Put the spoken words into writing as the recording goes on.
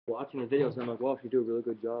watching the videos, and I'm like, wow, she do a really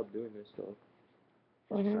good job doing this stuff.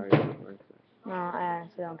 Mhm. Sorry, No, I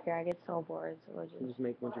honestly don't care. I get so bored. So you just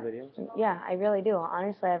make a bunch of videos? yeah, I really do.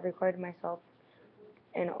 Honestly, I've recorded myself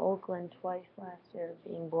in Oakland twice last year,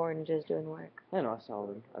 being bored and just doing work. I know, I saw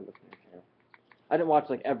them. I looked at your channel. I didn't watch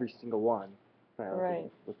like every single one.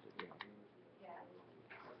 Right.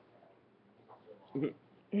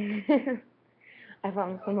 I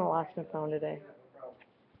found this on the locksmith phone today.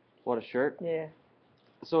 What, a shirt? Yeah.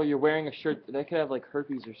 So you're wearing a shirt that could have like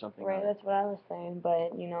herpes or something. Right, that's what I was saying,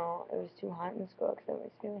 but you know, it was too hot in the school because it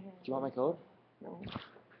was really hot. Do you want my coat? No.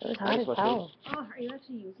 It was hot as hell. Oh, are you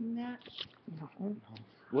actually using that? No.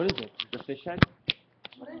 What is it? The fish head?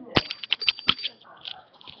 What is it?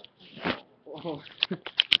 Oh.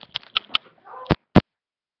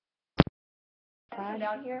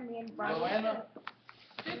 Down here, me and Brian. What kind of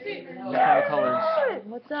colors?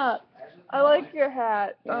 What's up? I like your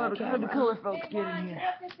hat. What kind of color folks get in here?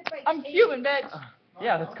 I'm Cuban, bitch.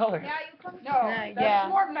 Yeah, that's color. Yeah, you come. No, that's yeah.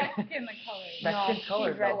 more Mexican than color. Mexican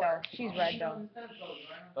color. She's red though. She's red though.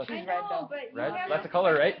 Oh, I She's red know, though. but you red? have That's to- a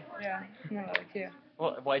color, right? Yeah. No, too.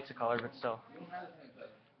 Well, white's a color, but still.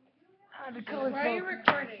 Why are you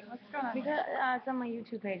recording? What's going on? Because it's on my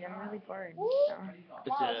YouTube page. I'm really bored.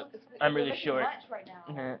 I'm really short. Right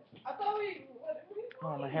now. Mhm. I thought we.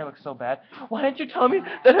 Oh, my hair looks so bad. Why didn't you tell me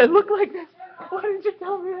that I look like this? Why didn't you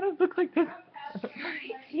tell me that I look like this?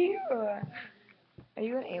 You. Are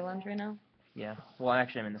you in A lunch right now? Yeah. Well,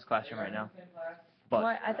 actually, I'm in this classroom right now. But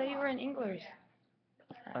What? I thought you were in English.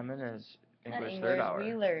 I'm in his Not English third hour.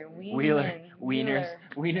 Wheeler. Wieners.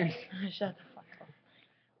 Shut the fuck up.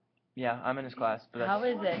 Yeah, I'm in his class. But How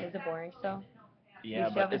is it? Is it boring still? yeah,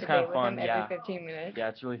 You but have a it's kind of debate with fun. him Yeah. every 15 minutes. Yeah,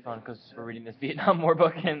 it's really fun because we're reading this Vietnam War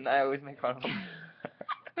book, and I always make fun of him.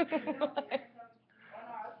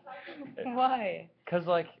 Why? Cause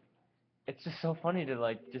like, it's just so funny to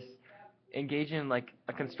like just engage in like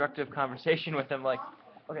a constructive conversation with him. Like,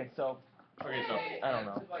 okay, so I don't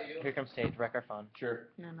know. Here comes Tate, wreck our fun. Sure.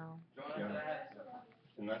 No.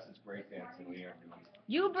 Unless it's breakdancing, we aren't doing it.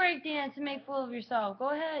 You break dance and make fool of yourself. Go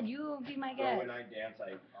ahead. You be my So guest. when I dance,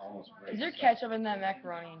 I almost break. Is there stuff. ketchup in that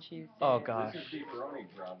macaroni and cheese? Oh gosh. This is pepperoni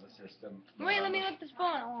around the system. Wait, let me lick the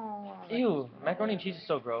spoon. Oh. Ew, macaroni and cheese is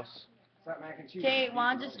so gross. It's not mac and cheese. Kate,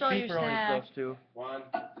 Juan just stole your Pepperoni is snack. gross too. One.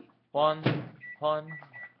 One.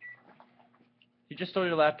 He just stole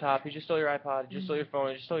your laptop. He just stole your iPod. He just stole your phone.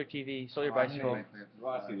 He just stole your TV. He stole your bicycle.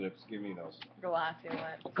 Glossy lips, give me those. Glossy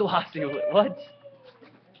what? Glossy. What?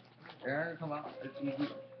 Aaron, come on. It's easy.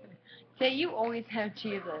 Kate, you always have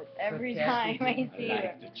cheeses every time I see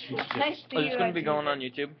you. Nice to Oh, you. this is gonna be going on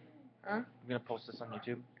YouTube. Huh? I'm gonna post this on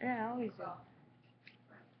YouTube. Yeah, I always do.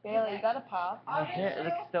 Bailey, you got a pop? My hair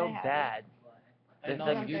looks so I have bad. it. It's I'm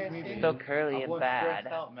like thirsty. so curly and bad.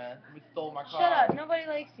 Shut up, nobody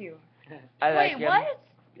likes you. I like Wait, him. what?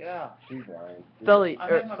 Yeah. She's lying. Sully.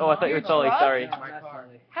 Oh, I thought you were Sully. Truck? Sorry.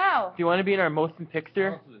 How? Do you want to be in our motion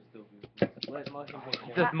picture?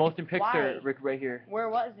 The motion picture, Why? Rick, right here. Where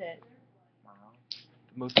was it?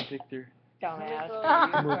 The motion picture.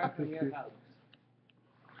 Dumbass. Motion picture.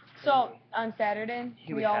 So on Saturday,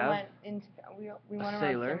 He we would all have went into we went around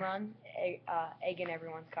sailor. Cimarron, egging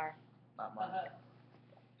everyone's car.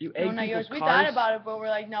 You No, egg not yours. people's We cars? thought about it, but we're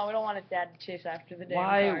like, no, we don't want a dad to chase after the damn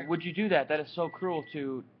Why car. would you do that? That is so cruel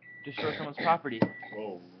to destroy someone's property.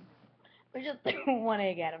 Whoa. We just threw one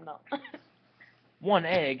egg at him though. One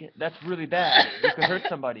egg? That's really bad. You could hurt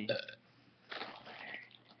somebody.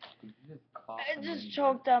 I just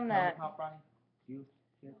choked on that.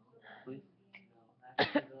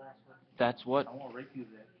 That's what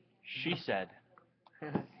she said.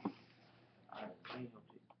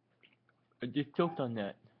 I just choked on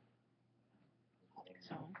that.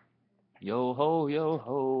 So, Yo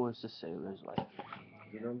ho, it's a sailor's life.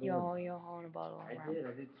 yo, ho in a bottle. I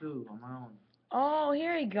did too, on my own. Oh,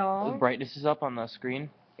 here we The go. brightness is up on the screen.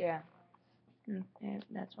 Yeah. Yeah,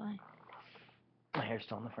 that's why. My hair's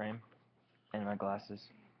still in the frame. And my glasses.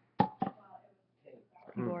 I'm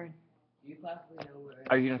bored.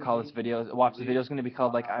 Are you gonna call this video? Watch, the video's gonna be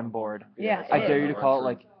called like I'm bored. Yeah, I it dare is. you to call it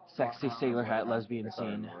like sexy sailor hat lesbian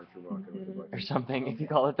scene or something. If you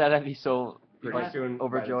call it that, I'd be so Pretty like, soon,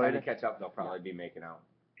 overjoyed. by the time you catch up, they'll probably be making out.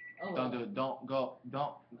 Don't do it. Don't go.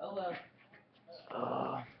 Don't.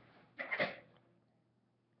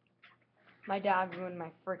 My dog ruined my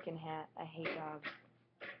freaking hat. I hate dogs.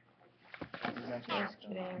 Just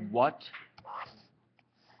kidding. What?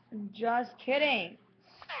 Just kidding.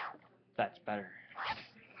 That's better.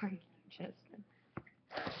 Just.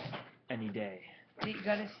 Any day. You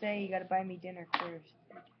gotta say, you gotta buy me dinner first.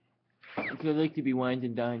 If you'd like to be wined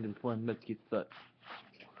and dined with one, let's get fucked.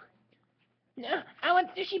 No, I want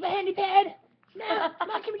the Toshiba handy pad. No,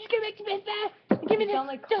 Mom, can we just go back to Best Buy? Give me You sound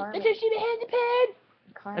like the Carmen. Toshiba handy pad.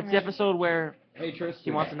 Carmen. That's the episode where Hey Tristan.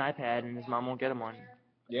 he wants an iPad and his mom won't get him one.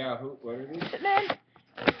 Yeah, what are these? But man,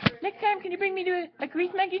 next time can you bring me to a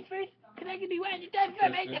grease monkeys first? Cause I could be one at time for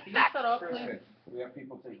my Can you shut up, please? Tristan, we have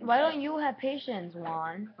people taking. Why don't you have patience,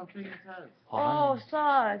 Juan? I'm taking a test. Oh,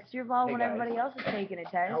 sucks. You're loud Hey, when guys. everybody else is taking a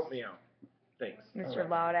test. Help me out. Thanks. Mr. Alright.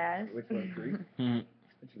 Loud Ass. Which one? 3? Hmm.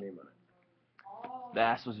 What's your name on it? The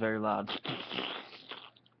ass was very loud.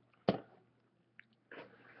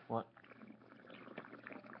 What?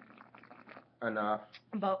 Enough.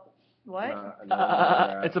 But what?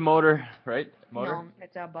 It's a motor, right? Motor? No,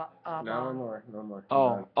 it's a No more. No more.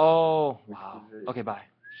 Oh, oh, Which wow. is it? Okay, bye.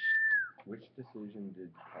 Which decision did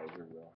Tiger will?